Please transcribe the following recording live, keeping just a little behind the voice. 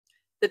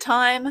the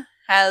time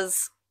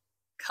has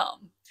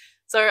come.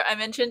 So I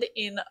mentioned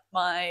in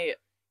my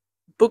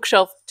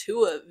bookshelf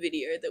tour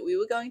video that we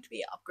were going to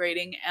be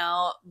upgrading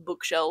our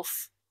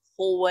bookshelf,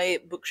 hallway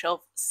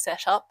bookshelf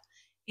setup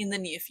in the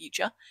near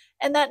future,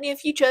 and that near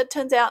future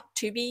turns out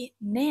to be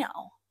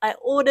now. I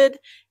ordered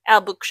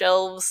our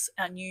bookshelves,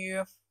 our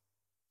new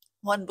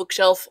one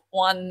bookshelf,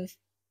 one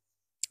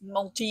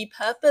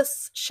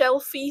multi-purpose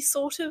shelfy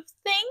sort of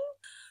thing.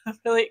 I'm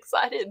really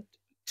excited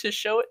to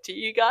show it to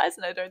you guys,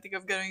 and I don't think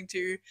I'm going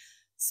to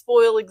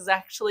spoil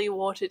exactly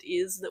what it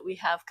is that we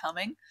have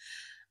coming.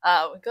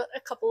 We've got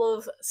a couple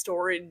of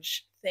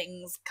storage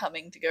things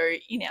coming to go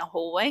in our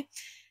hallway,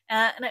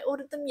 and I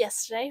ordered them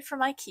yesterday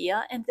from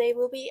Ikea, and they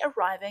will be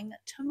arriving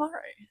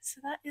tomorrow. So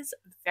that is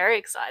very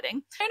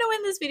exciting. I don't know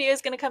when this video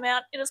is going to come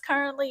out. It is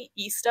currently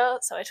Easter,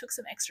 so I took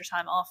some extra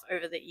time off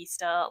over the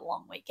Easter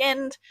long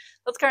weekend.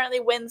 That's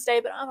currently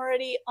Wednesday, but I'm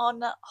already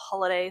on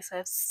holiday, so I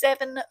have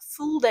 7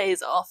 full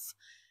days off,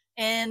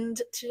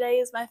 and today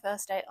is my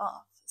first day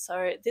off.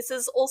 So this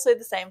is also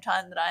the same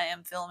time that I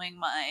am filming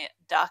my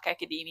Dark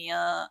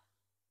Academia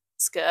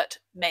skirt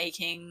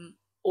making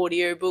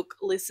audiobook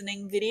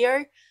listening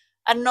video.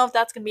 I don't know if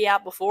that's going to be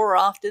out before or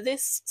after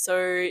this, so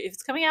if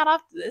it's coming out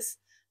after this,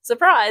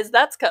 surprise,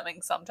 that's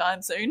coming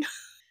sometime soon.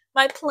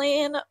 My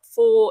plan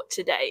for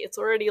today, it's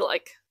already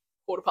like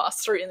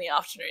 3:15 in the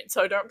afternoon,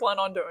 so I don't plan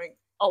on doing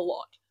a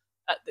lot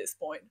at this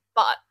point.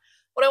 But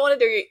what I want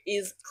to do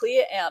is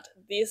clear out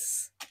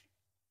this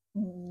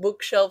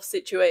bookshelf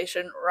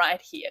situation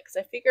right here, because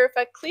I figure if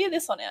I clear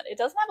this one out, it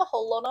doesn't have a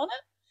whole lot on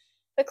it.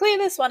 If I clear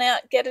this one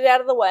out, get it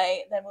out of the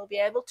way, then we'll be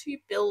able to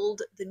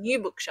build the new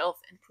bookshelf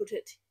and put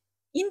it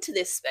into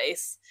this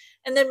space,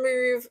 and then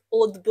move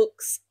all of the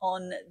books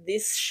on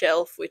this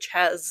shelf, which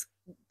has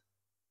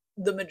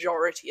the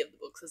majority of the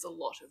books. There's a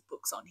lot of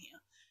books on here.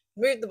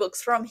 Move the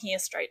books from here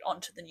straight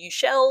onto the new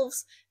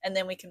shelves, and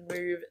then we can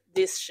move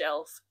this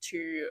shelf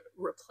to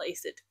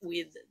replace it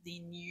with the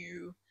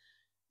new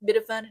bit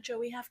of furniture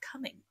we have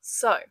coming.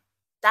 So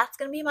that's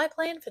going to be my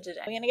plan for today.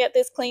 We're going to get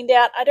this cleaned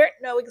out. I don't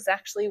know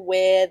exactly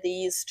where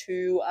these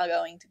two are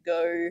going to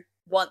go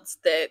once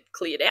they're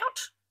cleared out.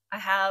 I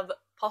have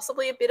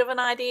possibly a bit of an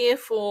idea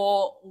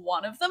for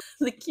one of them.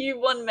 The cube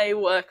one may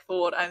work for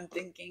what I'm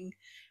thinking.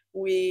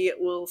 We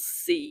will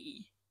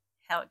see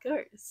how it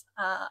goes.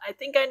 I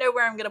think I know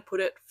where I'm going to put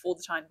it for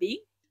the time being,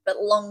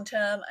 but long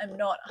term I'm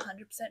not 100%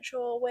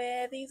 sure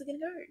where these are going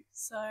to go.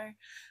 So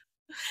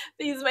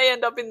these may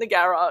end up in the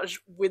garage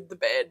with the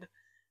bed,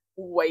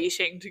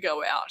 waiting to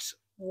go out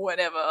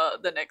whenever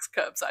the next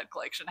curbside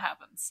collection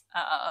happens.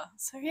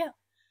 So yeah,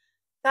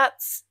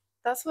 that's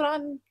what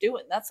I'm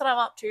doing. That's what I'm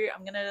up to.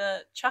 I'm gonna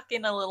chuck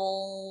in a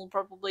little,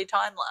 probably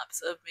time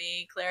lapse of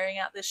me clearing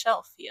out this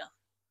shelf here.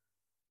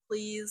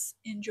 Please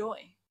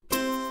enjoy.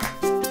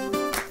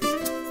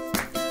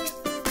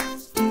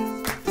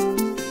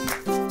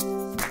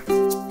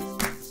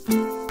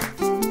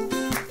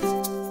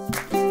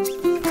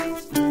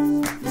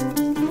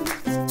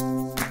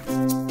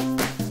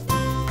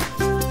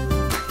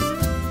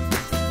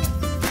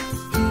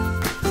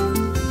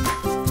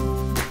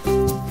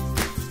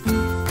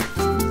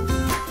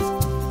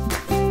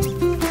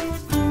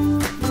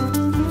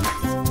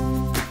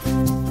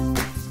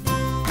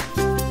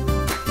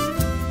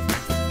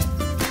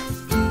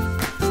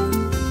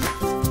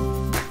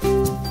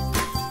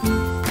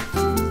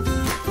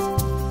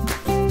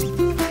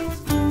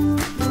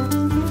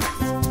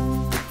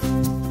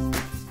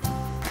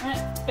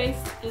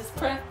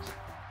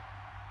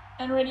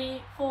 And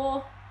ready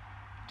for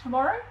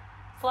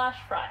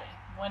tomorrow/Friday,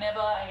 whenever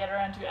I get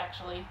around to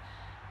actually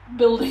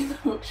building the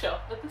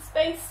bookshelf. But the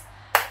space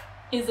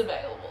is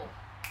available,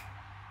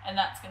 and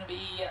that's going to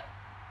be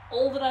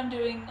all that I'm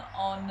doing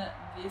on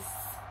this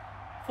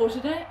for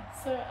today.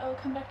 So I'll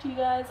come back to you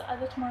guys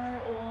either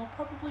tomorrow or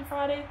probably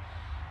Friday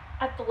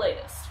at the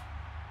latest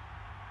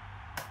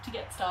to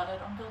get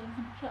started on building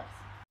the bookshelves.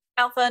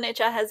 Our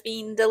furniture has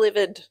been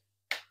delivered.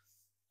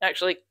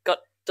 Actually got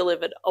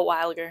delivered a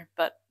while ago,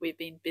 but we've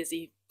been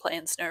busy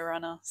playing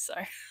SnowRunner, so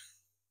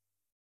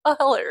oh,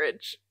 hello Reg.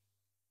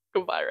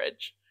 Goodbye Reg.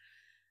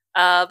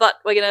 But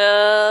we're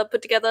gonna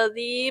put together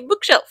the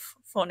bookshelf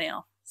for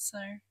now, so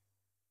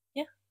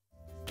yeah,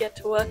 get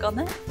to work on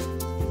that.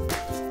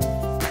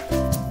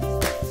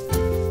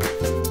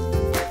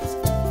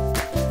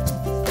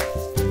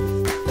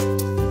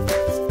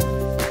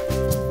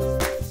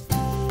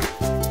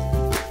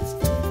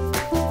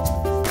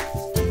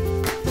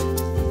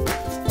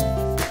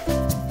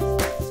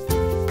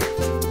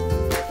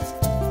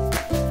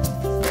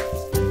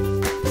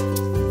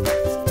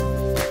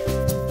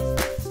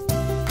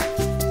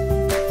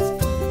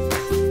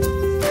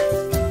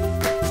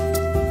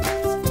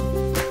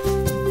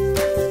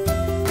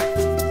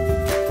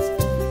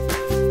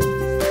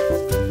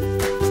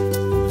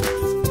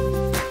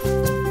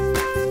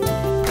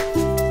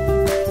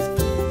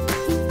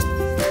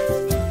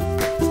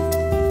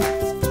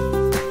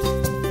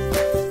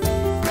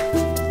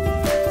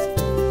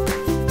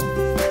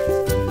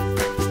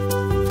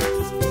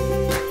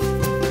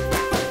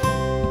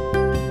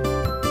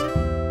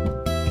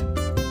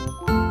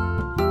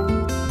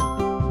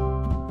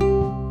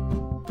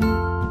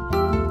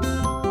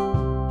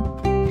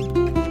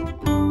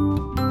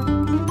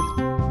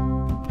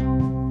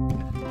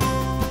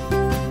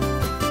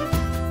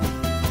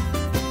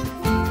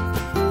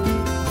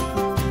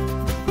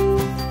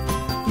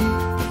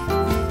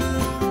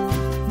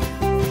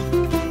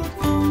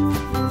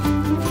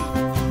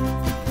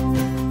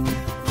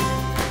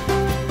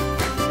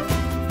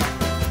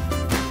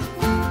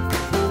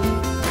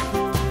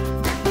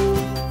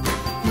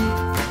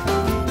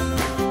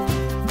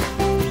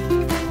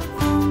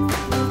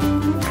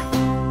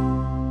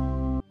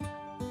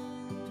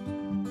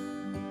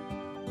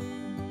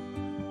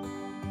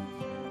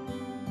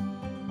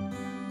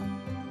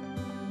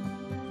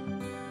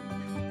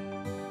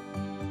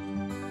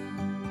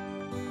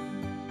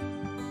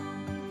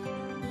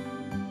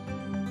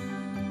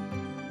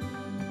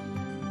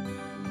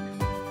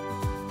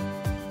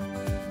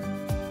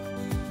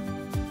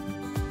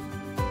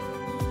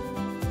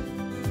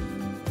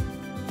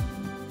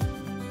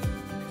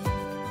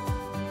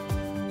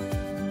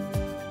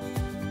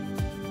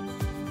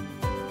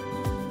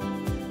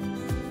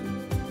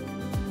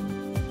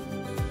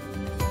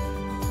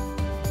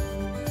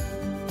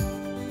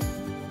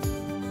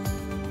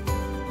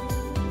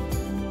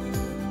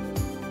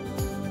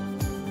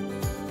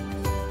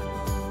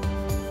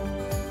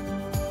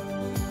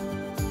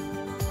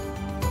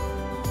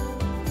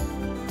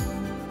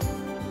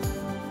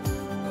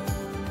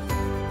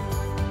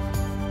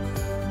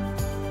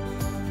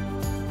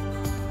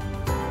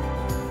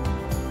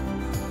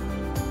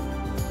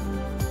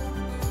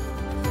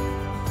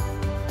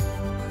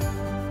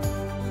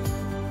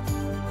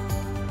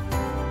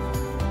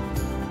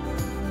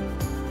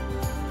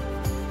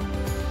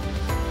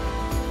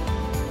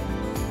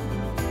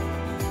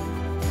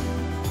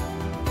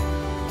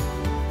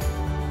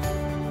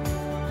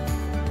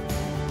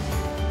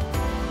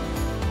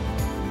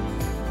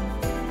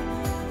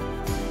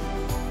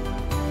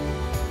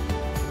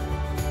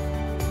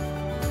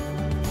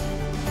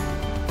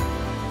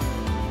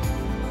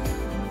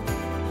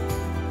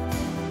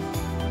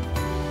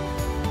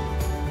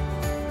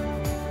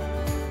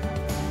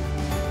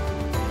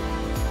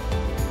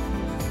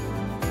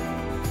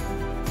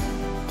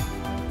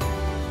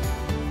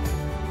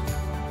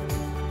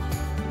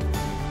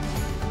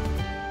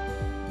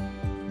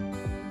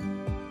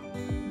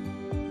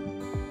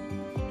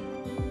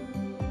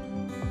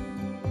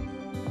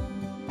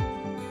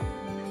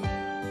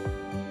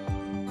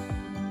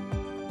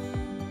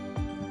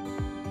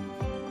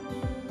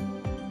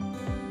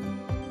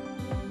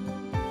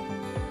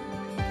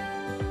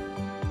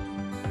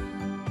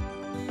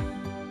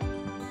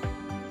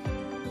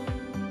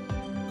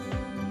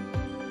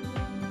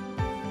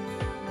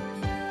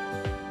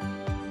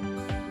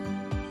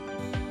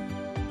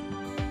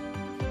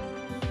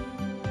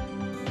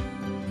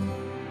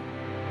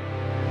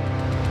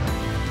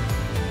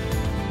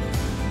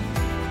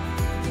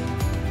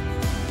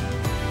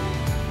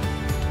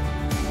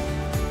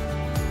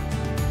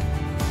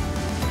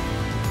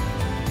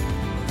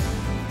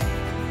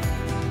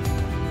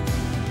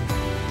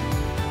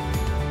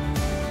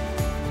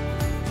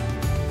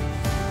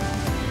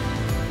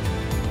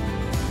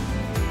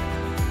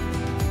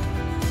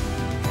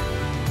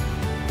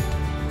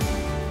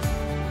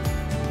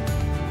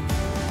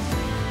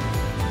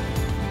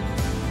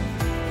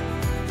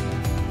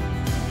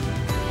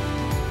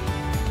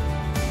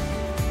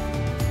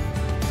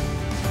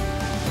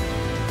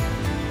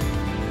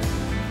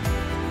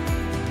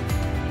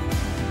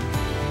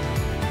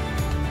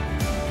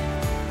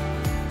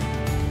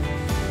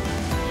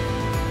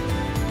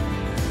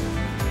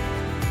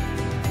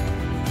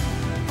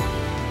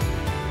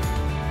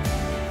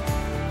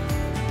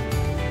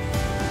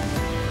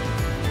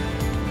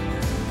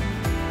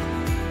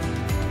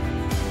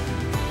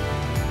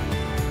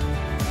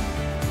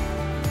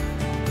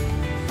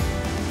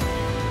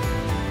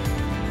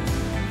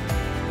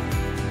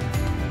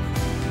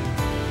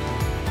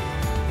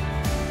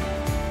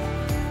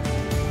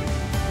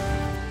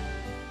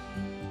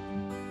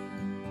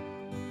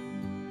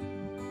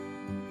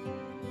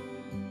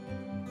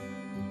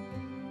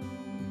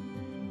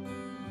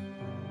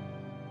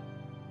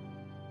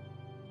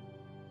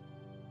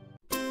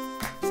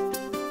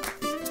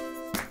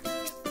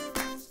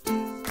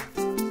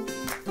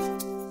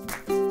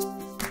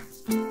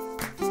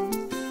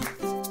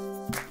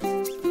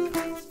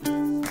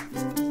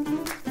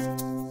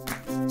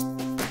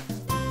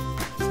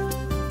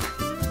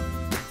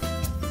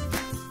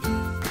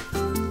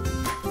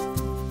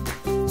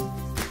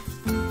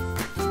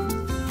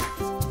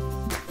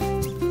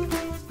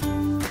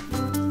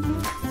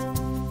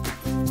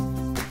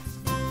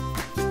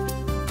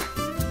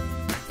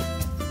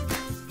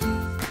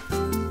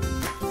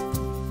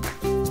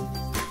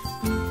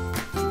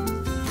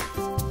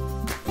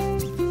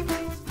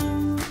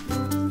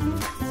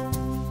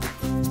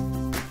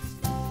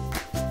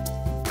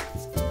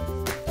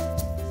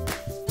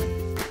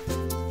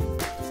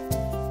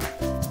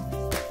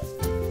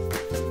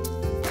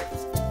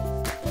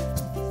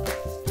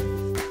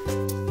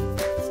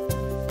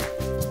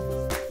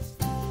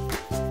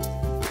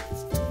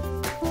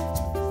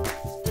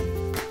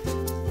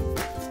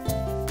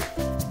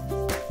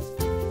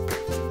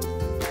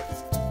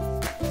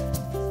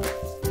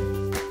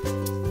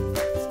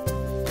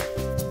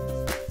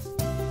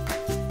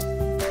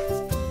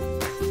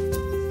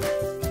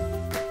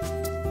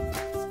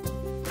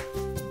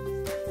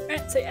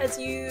 Alright, so as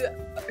you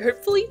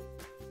hopefully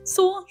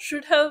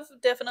should have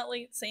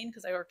definitely seen,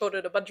 because I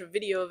recorded a bunch of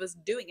video of us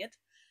doing it,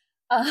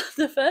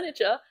 the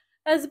furniture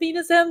has been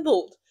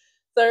assembled.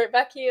 So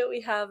back here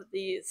we have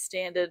the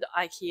standard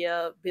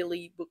Ikea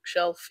Billy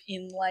bookshelf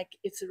in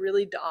it's a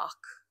really dark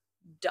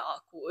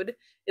wood.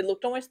 It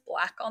looked almost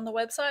black on the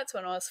website, so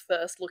when I was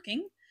first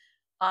looking,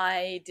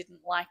 I didn't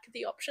like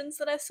the options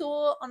that I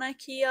saw on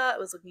Ikea. I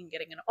was looking at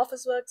getting an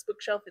Officeworks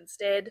bookshelf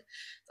instead.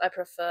 So I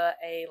prefer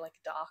a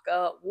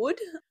darker wood.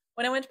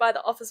 When I went to buy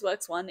the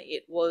Officeworks one,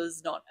 it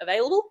was not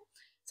available.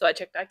 So I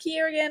checked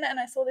Ikea again and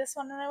I saw this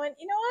one and I went,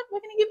 you know what, we're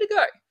going to give it a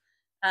go.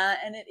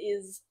 And it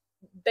is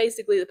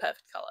basically the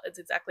perfect colour. It's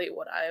exactly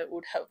what I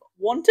would have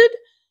wanted.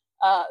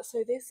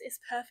 So this is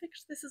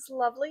perfect. This is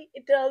lovely.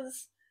 It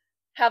does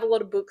have a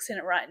lot of books in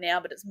it right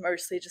now, but it's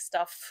mostly just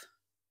stuff.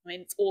 I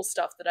mean, it's all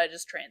stuff that I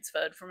just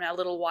transferred from our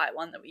little white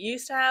one that we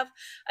used to have.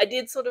 I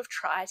did sort of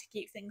try to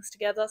keep things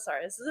together.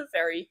 Sorry, this is a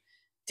very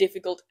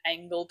difficult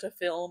angle to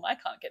film. I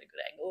can't get a good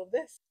angle of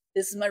this.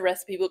 This is my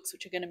recipe books,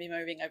 which are going to be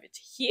moving over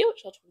to here,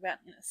 which I'll talk about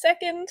in a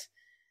second.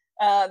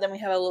 Then we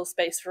have a little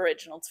space for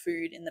Reginald's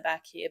food in the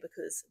back here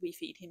because we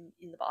feed him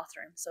in the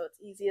bathroom, so it's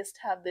easiest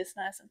to have this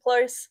nice and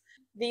close.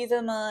 These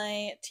are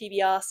my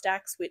TBR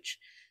stacks, which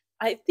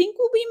I think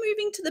we'll be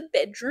moving to the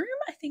bedroom.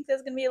 I think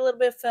there's going to be a little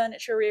bit of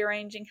furniture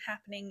rearranging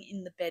happening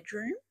in the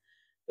bedroom,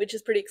 which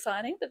is pretty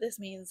exciting, but this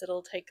means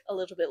it'll take a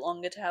little bit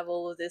longer to have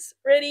all of this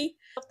ready.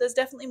 There's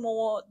definitely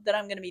more that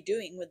I'm going to be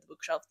doing with the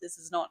bookshelf. This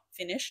is not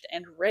finished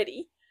and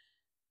ready,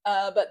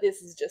 but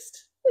this is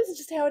just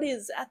how it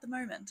is at the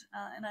moment,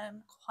 and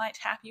I'm quite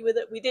happy with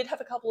it. We did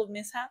have a couple of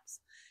mishaps.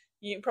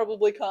 You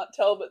probably can't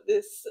tell, but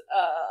this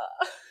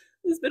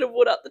this bit of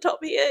wood up the top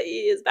here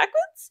is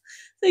backwards,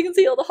 so you can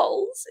see all the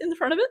holes in the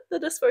front of it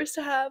that are supposed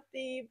to have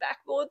the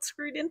backboard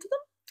screwed into them.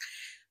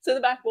 So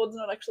the backboard's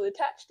not actually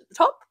attached at the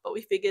top, but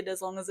we figured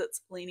as long as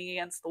it's leaning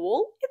against the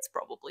wall, it's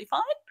probably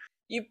fine.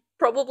 You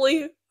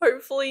probably,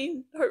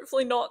 hopefully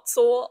not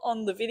saw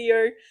on the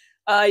video,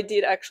 I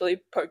did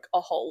actually poke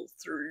a hole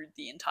through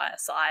the entire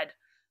side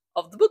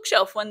of the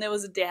bookshelf when there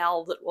was a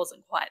dowel that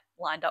wasn't quite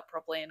lined up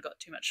properly and got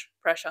too much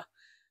pressure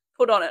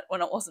put on it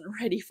when it wasn't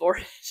ready for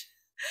it.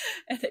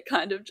 And it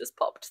kind of just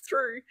popped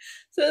through.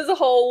 So there's a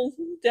hole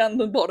down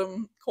the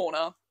bottom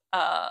corner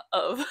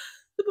of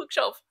the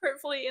bookshelf,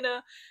 hopefully in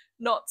a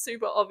not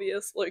super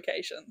obvious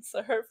location.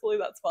 So hopefully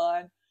that's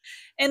fine.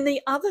 And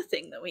the other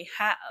thing that we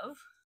have,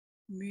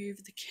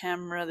 move the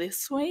camera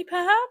this way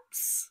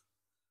perhaps.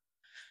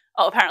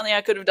 Oh, apparently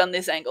I could have done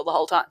this angle the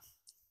whole time.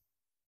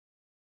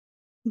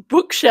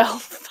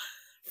 Bookshelf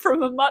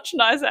from a much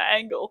nicer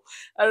angle.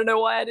 I don't know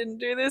why I didn't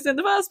do this in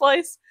the first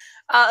place.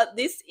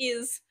 This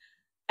is,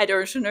 I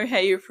don't know how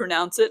you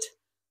pronounce it,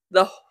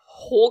 the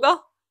Hauga?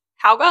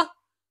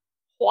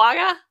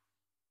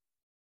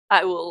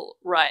 I will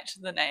write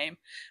the name.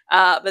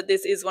 But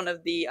this is one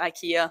of the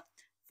Ikea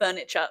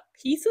furniture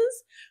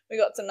pieces. We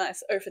got some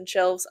nice open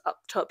shelves up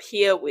top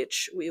here,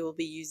 which we will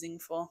be using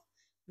for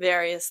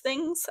various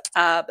things.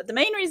 But the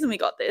main reason we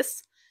got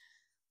this,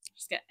 I'm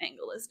just going to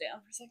angle this down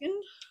for a second.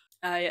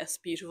 Yes,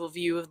 beautiful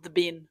view of the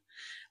bin.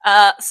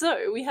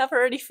 So we have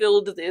already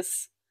filled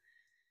this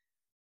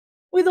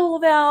with all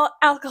of our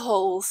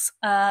alcohols.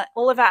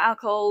 All of our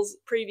alcohols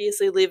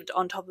previously lived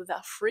on top of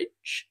our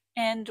fridge,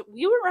 and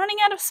we were running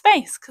out of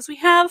space because we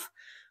have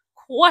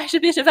quite a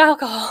bit of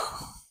alcohol.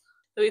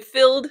 So we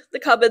filled the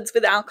cupboards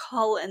with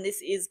alcohol, and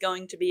this is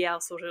going to be our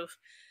sort of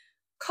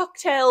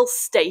cocktail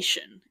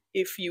station,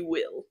 if you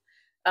will.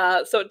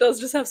 So it does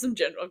just have some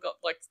general, I've got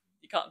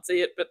you can't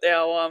see it, but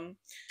our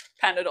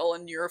Panadol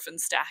and Nurofen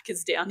stack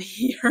is down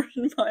here,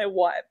 and my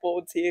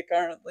whiteboard's here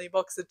currently,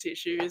 box of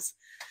tissues.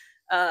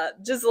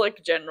 Just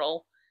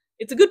general,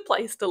 it's a good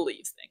place to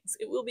leave things.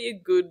 It will be a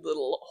good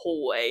little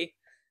hallway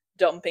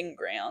dumping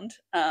ground.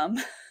 But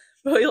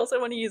we also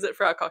want to use it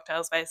for our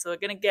cocktail space, so we're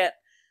going to get,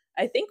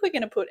 I think we're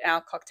going to put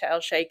our cocktail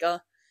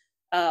shaker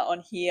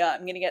on here.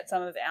 I'm going to get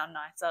some of our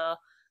nicer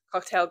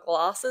cocktail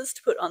glasses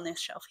to put on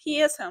this shelf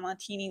here, so our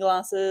martini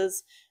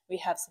glasses. We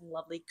have some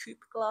lovely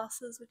coupe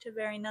glasses, which are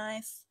very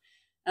nice.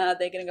 They're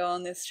going to go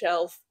on this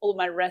shelf. All of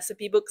my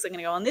recipe books are going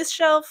to go on this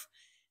shelf.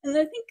 And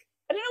I think,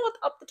 I don't know what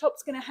up the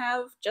top's going to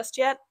have just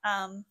yet.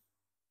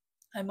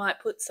 I might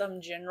put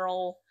some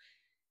general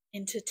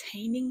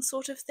entertaining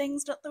sort of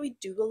things. Not that we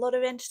do a lot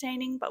of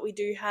entertaining, but we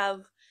do have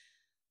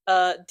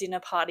a dinner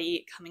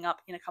party coming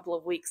up in a couple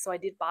of weeks, so I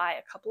did buy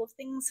a couple of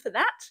things for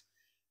that.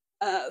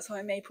 So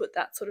I may put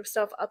that sort of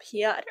stuff up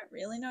here. I don't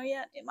really know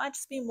yet. It might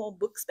just be more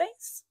book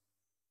space.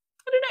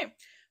 I don't know.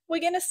 We're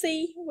going to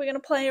see. We're going to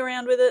play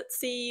around with it,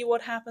 see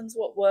what happens,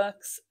 what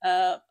works.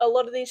 A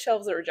lot of these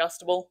shelves are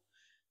adjustable.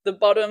 The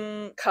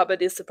bottom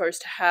cupboard is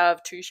supposed to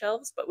have 2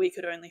 shelves, but we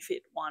could only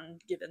fit 1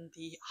 given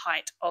the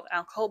height of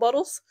alcohol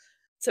bottles.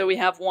 So we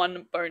have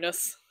 1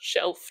 bonus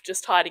shelf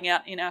just hiding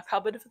out in our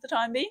cupboard for the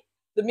time being.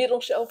 The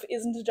middle shelf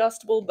isn't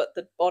adjustable, but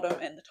the bottom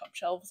and the top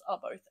shelves are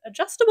both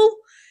adjustable,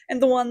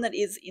 and the one that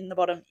is in the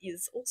bottom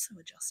is also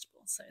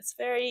adjustable. So it's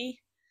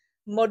very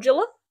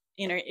modular.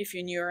 You know, if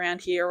you're new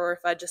around here, or if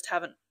I just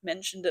haven't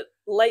mentioned it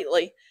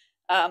lately,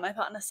 My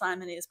partner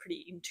Simon is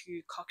pretty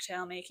into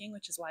cocktail making,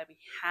 which is why we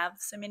have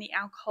so many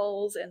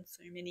alcohols and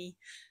so many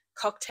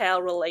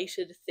cocktail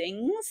related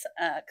things,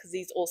 because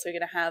he's also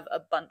going to have a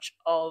bunch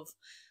of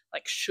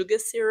like sugar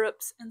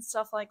syrups and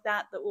stuff like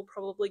that that will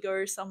probably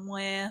go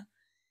somewhere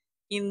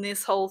in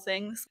this whole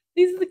thing. So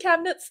these are the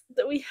cabinets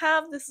that we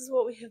have. This is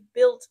what we have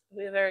built.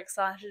 We're very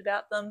excited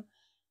about them,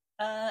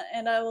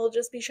 and I will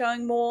just be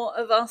showing more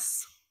of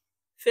us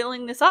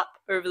filling this up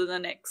over the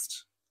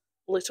next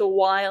little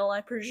while,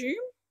 I presume.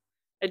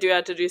 I do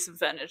have to do some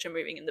furniture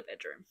moving in the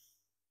bedroom.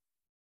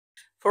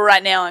 For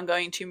right now, I'm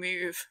going to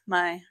move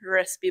my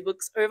recipe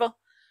books over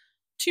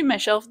to my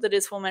shelf that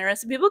is for my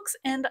recipe books,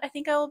 and I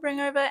think I will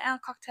bring over our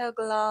cocktail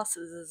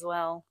glasses as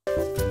well.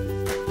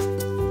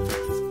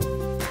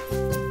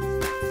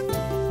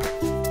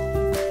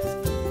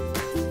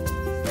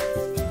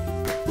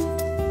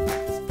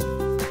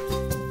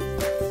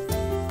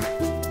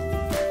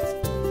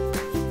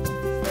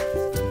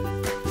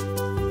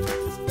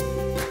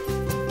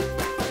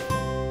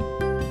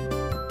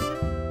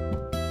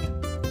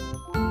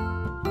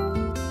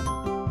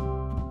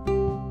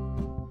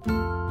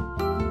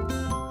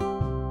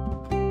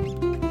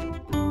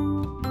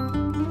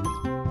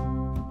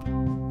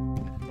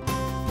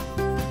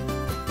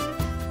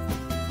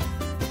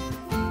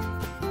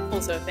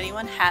 Also, if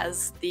anyone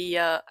has the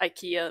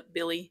Ikea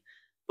Billy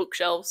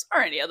bookshelves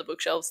or any other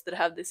bookshelves that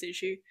have this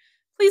issue,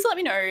 please let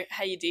me know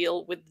how you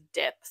deal with the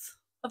depth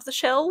of the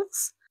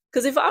shelves.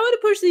 Because if I were to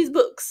push these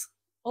books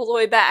all the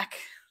way back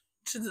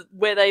to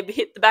where they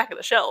hit the back of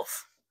the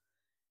shelf,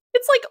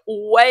 it's like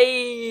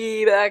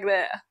way back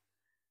there.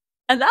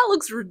 And that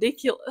looks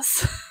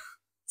ridiculous.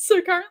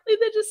 So currently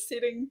they're just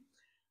sitting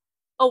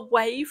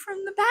away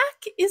from the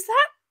back. Is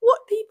that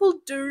what people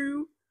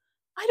do?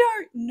 I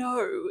don't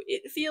know.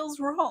 It feels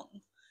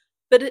wrong.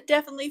 But it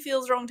definitely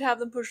feels wrong to have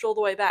them pushed all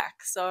the way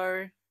back.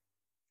 So,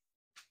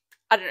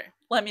 I don't know.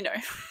 Let me know.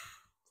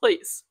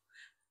 Please.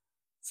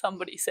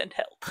 Somebody send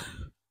help.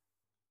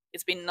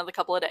 It's been another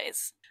couple of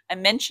days. I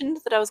mentioned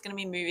that I was going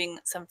to be moving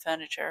some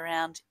furniture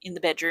around in the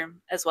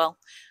bedroom as well.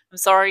 I'm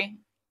sorry,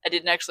 I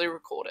didn't actually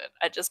record it.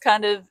 I just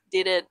kind of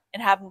did it.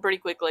 It happened pretty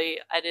quickly.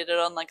 I did it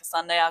on like a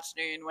Sunday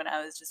afternoon when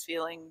I was just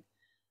feeling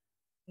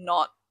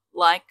not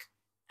like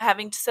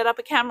having to set up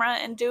a camera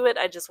and do it.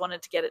 I just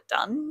wanted to get it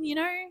done, you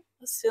know? I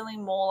was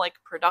feeling more like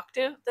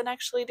productive than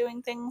actually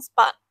doing things,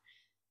 but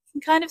you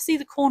can kind of see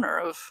the corner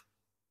of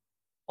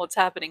what's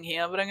happening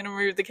here, but I'm going to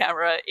move the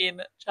camera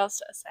in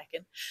just a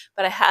second.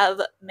 But I have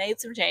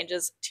made some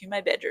changes to my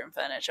bedroom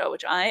furniture,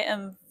 which I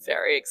am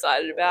very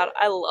excited about.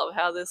 I love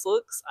how this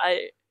looks.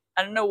 I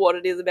don't know what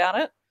it is about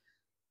it.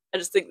 I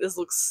just think this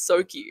looks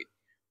so cute.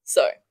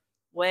 So,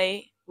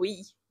 we're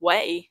going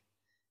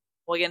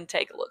to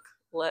take a look.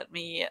 Let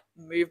me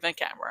move my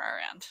camera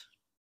around.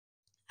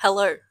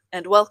 Hello,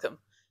 and welcome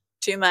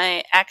to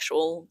my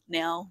actual,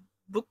 now,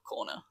 book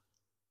corner.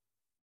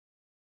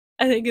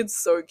 I think it's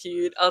so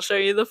cute. I'll show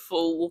you the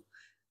full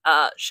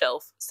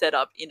shelf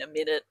setup in a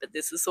minute, but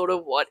this is sort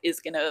of what is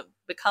going to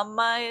become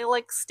my,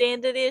 like,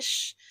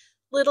 standard-ish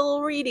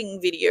little reading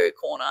video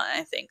corner,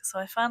 I think. So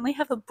I finally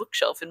have a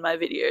bookshelf in my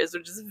videos,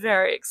 which is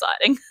very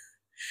exciting.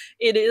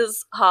 It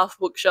is half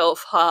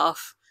bookshelf,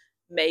 half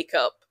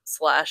makeup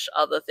 /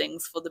 other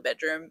things for the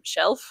bedroom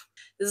shelf.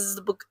 This is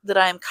the book that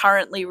I am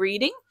currently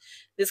reading.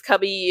 This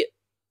cubby,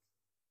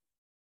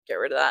 get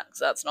rid of that because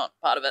that's not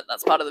part of it.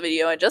 That's part of the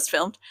video I just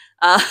filmed.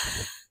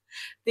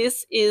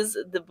 This is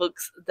the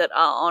books that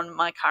are on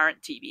my current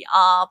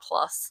TBR,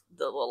 plus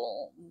the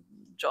little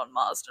John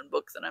Marsden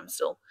book that I'm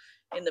still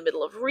in the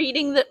middle of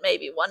reading that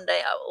maybe one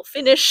day I will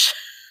finish.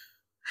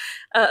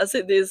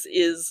 So this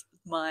is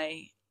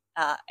my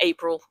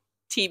April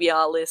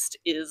TBR list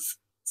is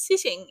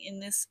sitting in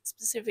this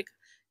specific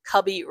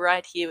cubby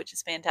right here, which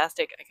is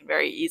fantastic. I can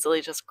very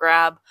easily just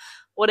grab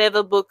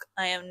whatever book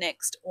I am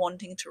next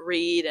wanting to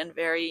read and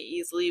very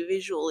easily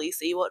visually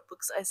see what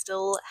books I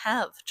still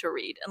have to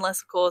read,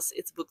 unless of course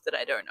it's a book that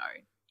I don't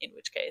know, in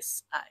which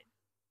case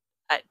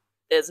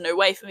there's no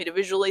way for me to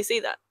visually see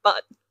that,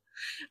 but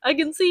I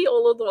can see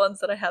all of the ones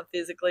that I have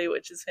physically,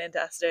 which is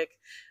fantastic.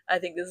 I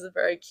think this is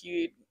very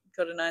cute.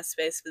 Got a nice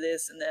space for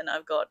this, and then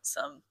I've got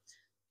some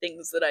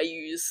things that I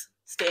use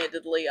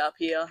standardly up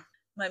here.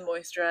 My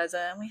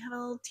moisturizer, and we have a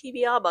little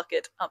TBR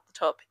bucket up the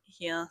top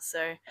here,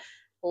 so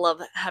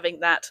love having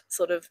that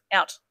sort of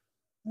out,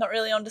 not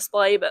really on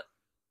display, but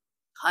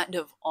kind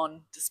of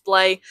on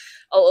display.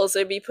 I'll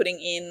also be putting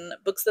in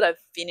books that I've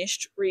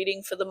finished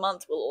reading for the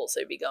month will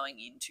also be going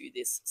into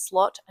this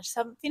slot. I just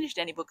haven't finished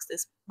any books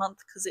this month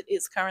because it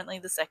is currently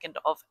the 2nd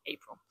of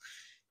April.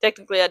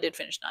 Technically I did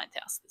finish Ninth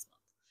House this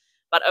month,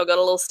 but I've got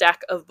a little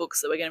stack of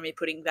books that we're going to be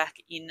putting back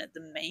in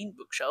the main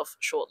bookshelf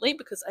shortly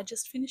because I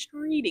just finished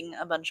reading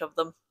a bunch of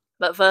them.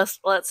 But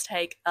first, let's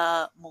take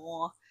a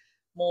more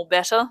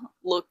better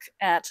look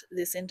at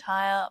this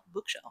entire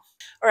bookshelf.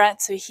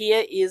 Alright, so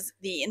here is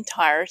the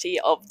entirety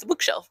of the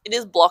bookshelf. It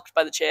is blocked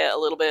by the chair a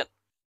little bit.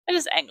 We're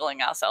just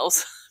angling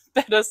ourselves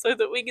better so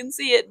that we can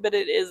see it, but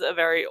it is a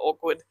very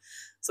awkward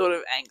sort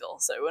of angle.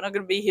 So we're not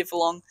going to be here for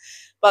long,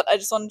 but I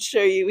just wanted to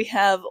show you we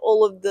have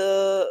all of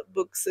the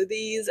books. So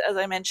these, as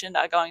I mentioned,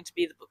 are going to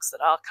be the books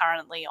that are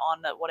currently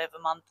on whatever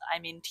month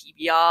I'm in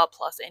TBR,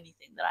 plus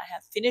anything that I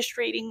have finished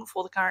reading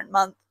for the current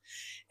month.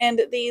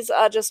 And these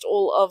are just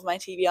all of my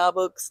TBR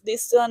books.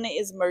 This one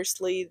is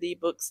mostly the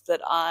books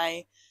that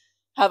I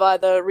have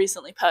either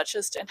recently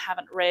purchased and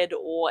haven't read,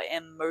 or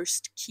am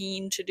most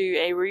keen to do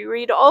a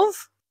reread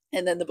of.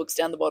 And then the books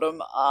down the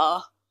bottom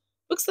are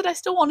books that I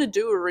still want to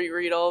do a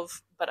reread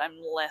of, but I'm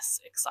less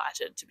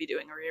excited to be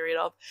doing a reread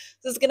of.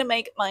 This is going to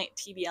make my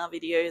TBR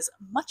videos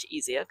much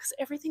easier because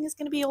everything is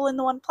going to be all in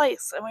the one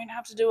place. I won't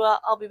have to do a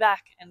I'll be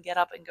back and get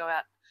up and go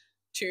out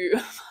to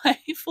my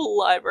full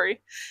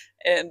library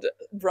and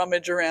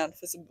rummage around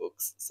for some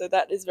books. So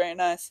that is very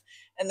nice.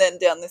 And then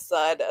down this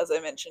side, as I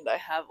mentioned, I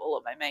have all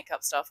of my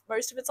makeup stuff.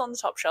 Most of it's on the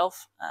top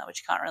shelf, which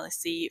you can't really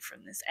see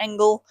from this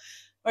angle.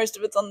 Most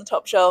of it's on the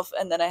top shelf,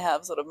 and then I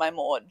have sort of my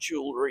more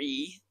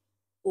jewelry,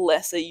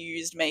 lesser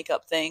used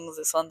makeup things.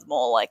 This one's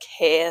more like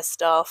hair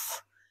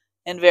stuff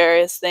and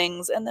various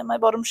things. And then my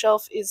bottom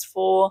shelf is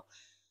for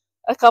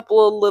a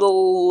couple of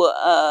little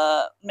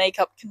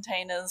makeup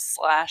containers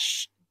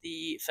slash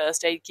the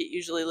first aid kit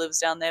usually lives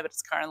down there, but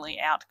it's currently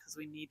out because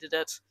we needed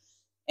it.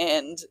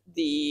 And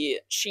the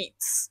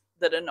sheets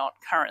that are not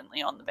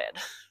currently on the bed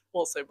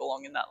also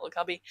belong in that little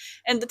cubby.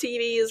 And the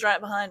TV is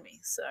right behind me,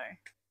 so,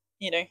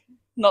 you know,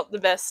 not the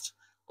best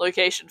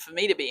location for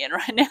me to be in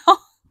right now.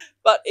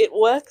 But it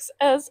works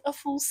as a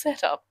full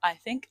setup, I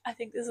think. I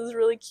think this is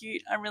really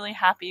cute. I'm really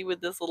happy with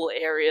this little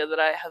area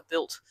that I have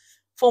built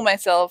for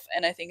myself,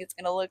 and I think it's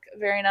going to look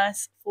very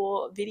nice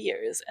for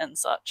videos and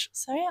such.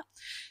 So yeah,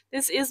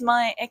 this is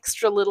my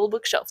extra little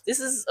bookshelf. This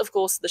is, of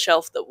course, the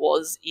shelf that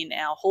was in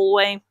our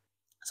hallway,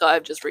 so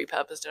I've just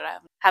repurposed it. I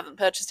haven't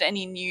purchased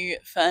any new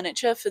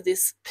furniture for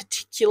this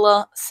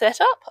particular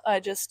setup.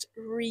 I just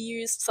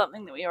reused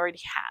something that we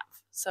already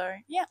have. So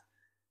yeah,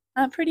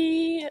 I'm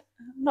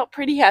not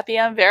pretty happy,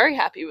 I'm very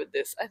happy with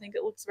this. I think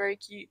it looks very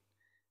cute,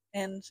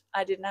 and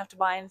I didn't have to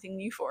buy anything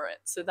new for it,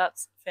 so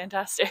that's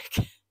fantastic.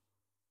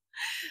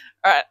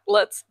 Alright,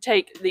 let's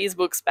take these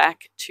books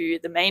back to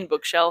the main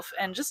bookshelf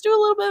and just do a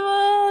little bit of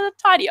a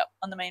tidy up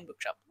on the main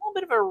bookshelf. A little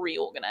bit of a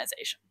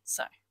reorganization.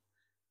 So,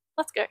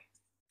 let's go.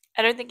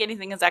 I don't think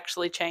anything has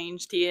actually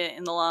changed here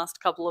in the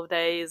last couple of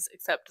days,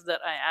 except that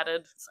I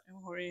added, so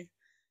we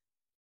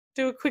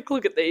do a quick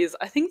look at these.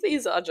 I think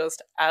these are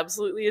just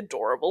absolutely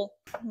adorable.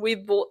 We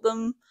bought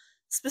them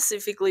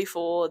specifically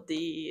for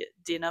the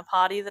dinner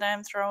party that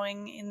I'm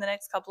throwing in the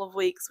next couple of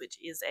weeks, which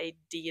is a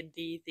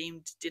D&D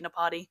themed dinner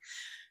party.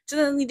 It's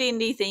only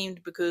D&D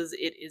themed because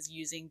it is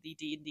using the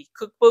D&D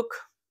cookbook.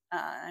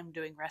 I'm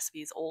doing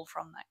recipes all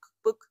from that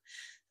cookbook.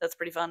 That's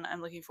pretty fun.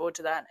 I'm looking forward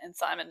to that. And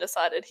Simon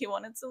decided he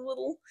wanted some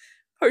little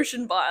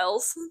potion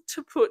vials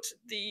to put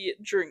the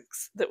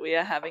drinks that we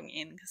are having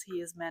in, because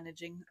he is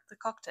managing the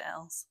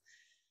cocktails.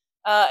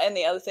 And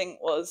the other thing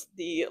was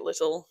the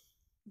little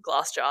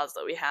glass jars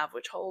that we have,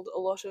 which hold a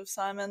lot of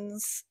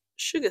Simon's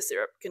sugar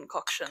syrup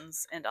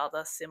concoctions and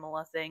other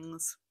similar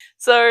things.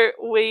 So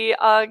we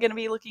are going to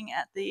be looking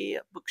at the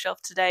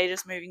bookshelf today,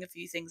 just moving a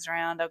few things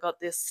around. I've got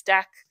this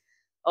stack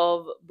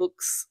of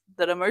books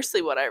that are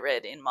mostly what I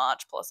read in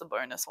March, plus a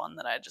bonus one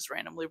that I just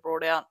randomly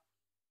brought out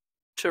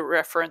to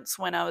reference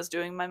when I was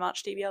doing my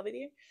March TBR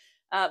video.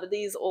 But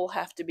these all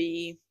have to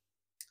be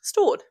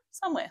stored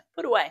somewhere,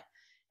 put away.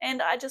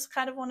 And I just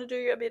kind of want to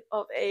do a bit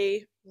of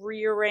a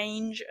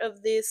rearrange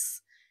of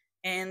this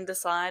and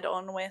decide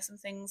on where some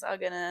things are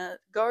going to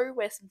go,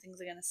 where some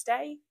things are going to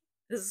stay.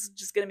 This is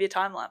just going to be a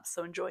time lapse,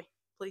 so enjoy,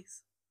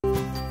 please.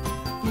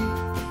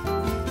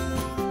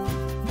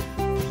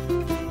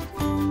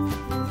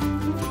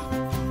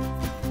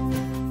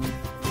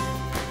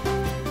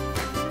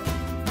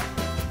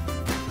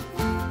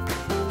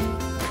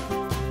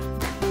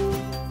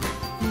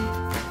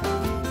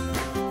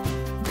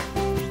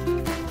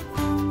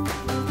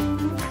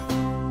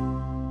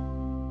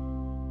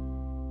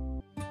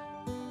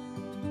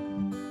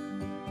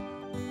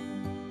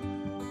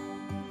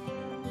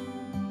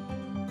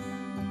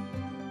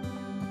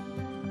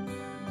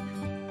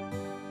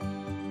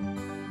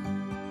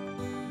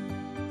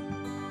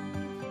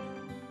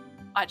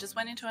 I just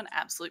went into an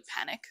absolute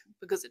panic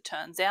because it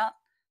turns out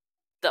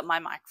that my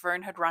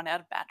microphone had run out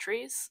of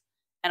batteries,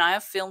 and I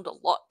have filmed a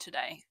lot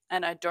today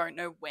and I don't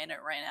know when it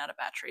ran out of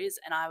batteries,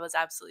 and I was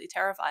absolutely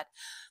terrified.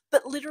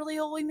 But literally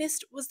all we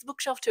missed was the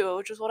bookshelf tour,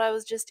 which was what I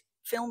was just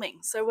filming.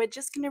 So we're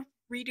just going to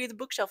redo the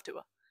bookshelf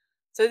tour.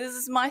 So this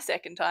is my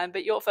second time,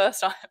 but your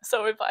first time.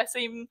 So if I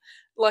seem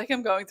like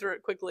I'm going through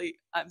it quickly,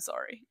 I'm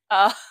sorry.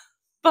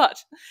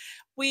 But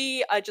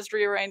I just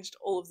rearranged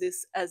all of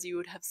this, as you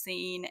would have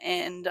seen,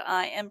 and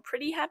I am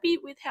pretty happy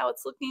with how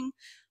it's looking.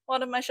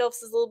 One of my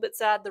shelves is a little bit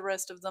sad, the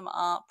rest of them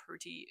are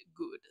pretty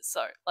good.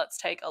 So let's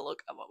take a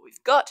look at what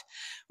we've got.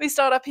 We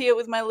start up here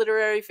with my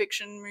literary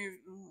fiction.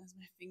 Where's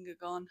my finger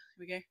gone? Here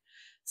we go.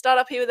 Start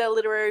up here with our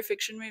literary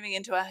fiction, moving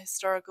into our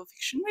historical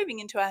fiction, moving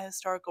into our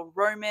historical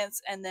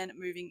romance, and then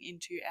moving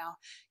into our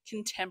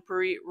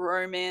contemporary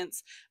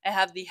romance. I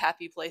have the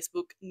Happy Place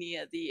book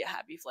near the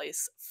Happy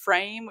Place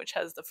frame, which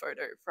has the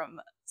photo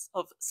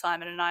of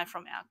Simon and I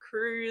from our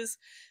cruise.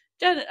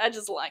 I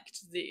just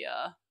liked the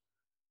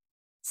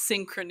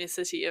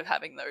synchronicity of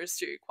having those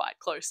two quite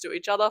close to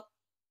each other.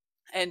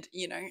 And,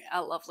 you know,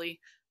 our lovely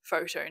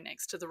photo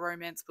next to the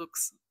romance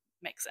books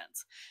makes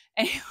sense.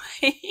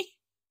 Anyway,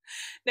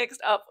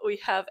 next up we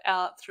have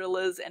our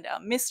thrillers and our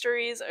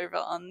mysteries over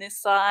on this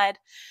side.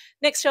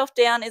 Next shelf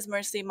down is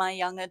mostly my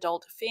young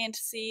adult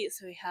fantasy.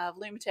 So we have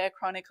Lumitere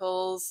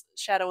Chronicles,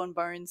 Shadow and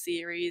Bone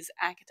series,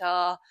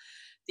 Akatar,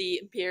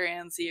 the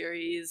Empyrean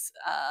series,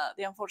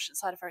 The Unfortunate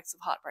Side Effects of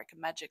Heartbreak and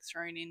Magic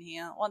thrown in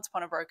here, Once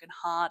Upon a Broken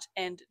Heart,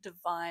 and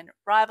Divine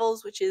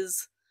Rivals, which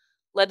is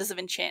Letters of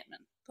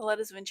Enchantment, the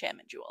Letters of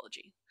Enchantment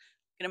duology.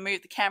 I'm going to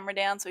move the camera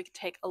down so we can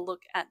take a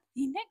look at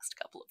the next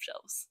couple of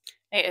shelves.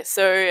 Okay,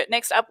 so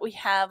next up we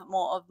have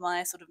more of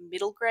my sort of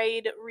middle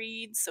grade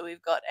reads. So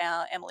we've got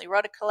our Emily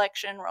Roddick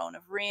collection, Rowan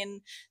of Rin,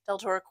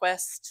 Deltora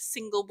Quest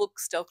single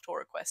books,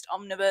 Deltora Quest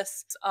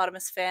Omnibus,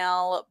 Artemis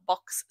Fowl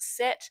box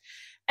set.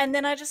 And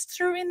then I just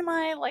threw in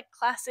my like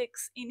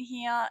classics in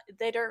here.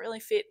 They don't really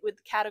fit with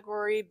the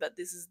category, but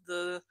this is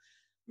the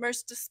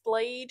most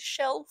displayed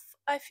shelf,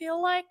 I feel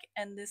like.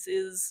 And this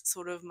is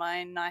sort of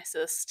my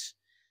nicest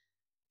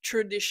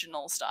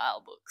traditional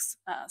style books.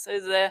 So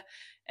there,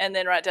 and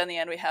then right down the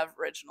end we have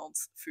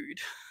Reginald's Food,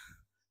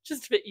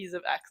 just for ease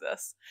of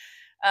access.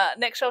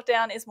 Next shelf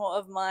down is more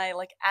of my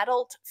like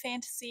adult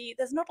fantasy.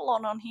 There's not a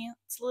lot on here.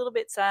 It's a little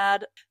bit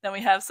sad. Then we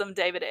have some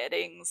David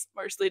Eddings,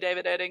 mostly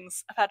David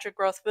Eddings, Patrick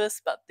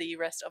Rothfuss, but the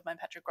rest of my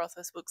Patrick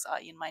Rothfuss books are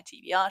in my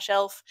TBR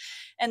shelf.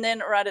 And then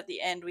right at the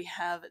end we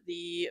have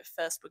the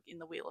first book in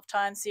the Wheel of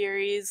Time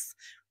series,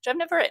 which I've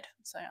never read,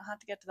 so I'll have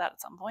to get to that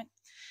at some point.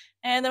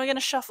 And then we're going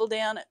to shuffle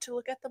down to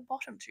look at the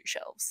bottom two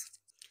shelves.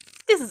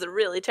 This is a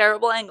really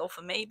terrible angle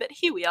for me, but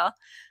here we are.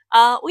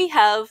 We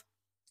have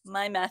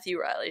my Matthew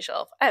Riley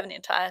shelf. I have an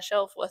entire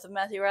shelf worth of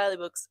Matthew Riley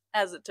books,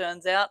 as it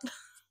turns out.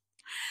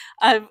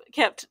 I've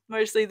kept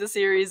mostly the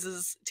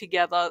series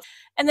together.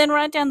 And then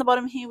right down the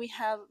bottom here we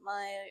have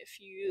my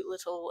few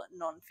little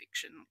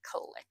non-fiction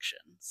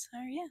collections. So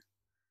yeah.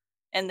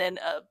 And then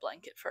a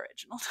blanket for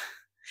Reginald.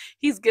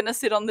 He's gonna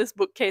sit on this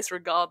bookcase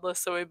regardless,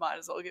 so we might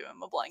as well give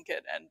him a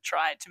blanket and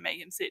try to make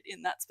him sit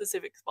in that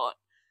specific spot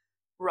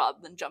rather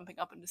than jumping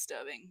up and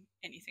disturbing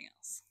anything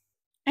else.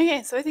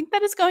 Okay, so I think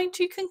that is going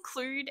to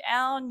conclude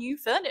our new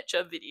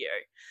furniture video.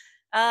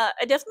 I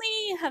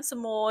definitely have some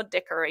more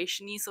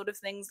decoration-y sort of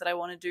things that I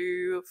want to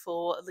do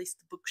for at least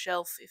the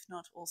bookshelf, if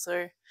not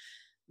also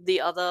the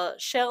other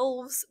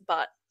shelves,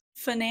 but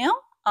for now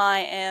I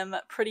am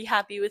pretty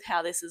happy with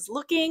how this is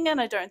looking, and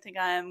I don't think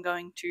I am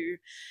going to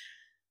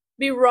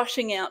be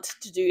rushing out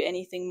to do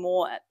anything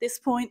more at this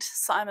point.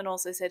 Simon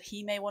also said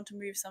he may want to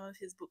move some of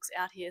his books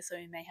out here, so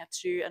he may have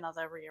to do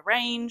another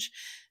rearrange.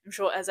 I'm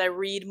sure as I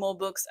read more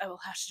books I will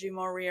have to do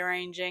more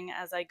rearranging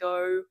as I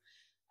go.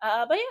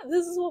 But yeah,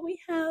 this is what we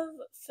have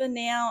for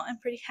now. I'm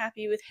pretty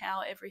happy with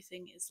how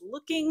everything is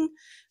looking.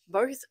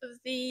 Both of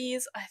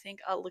these I think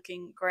are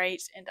looking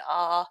great and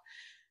are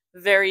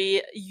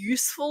very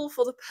useful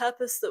for the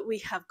purpose that we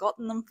have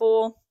gotten them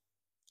for.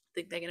 I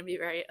think they're going to be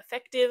very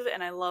effective,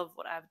 and I love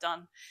what I've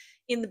done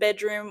in the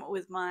bedroom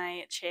with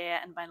my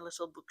chair and my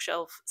little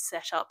bookshelf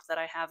setup that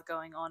I have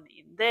going on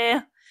in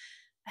there.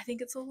 I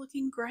think it's all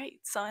looking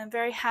great, so I'm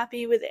very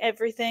happy with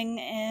everything,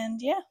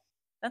 and yeah,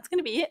 that's going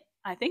to be it,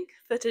 I think,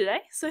 for today.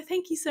 So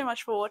thank you so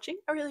much for watching.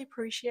 I really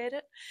appreciate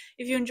it.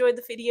 If you enjoyed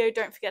the video,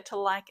 don't forget to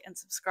like and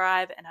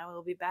subscribe, and I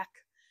will be back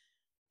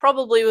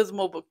probably with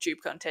more booktube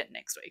content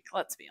next week,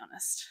 let's be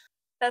honest.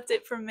 That's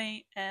it from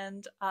me,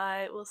 and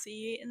I will see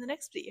you in the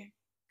next video.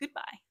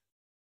 Goodbye.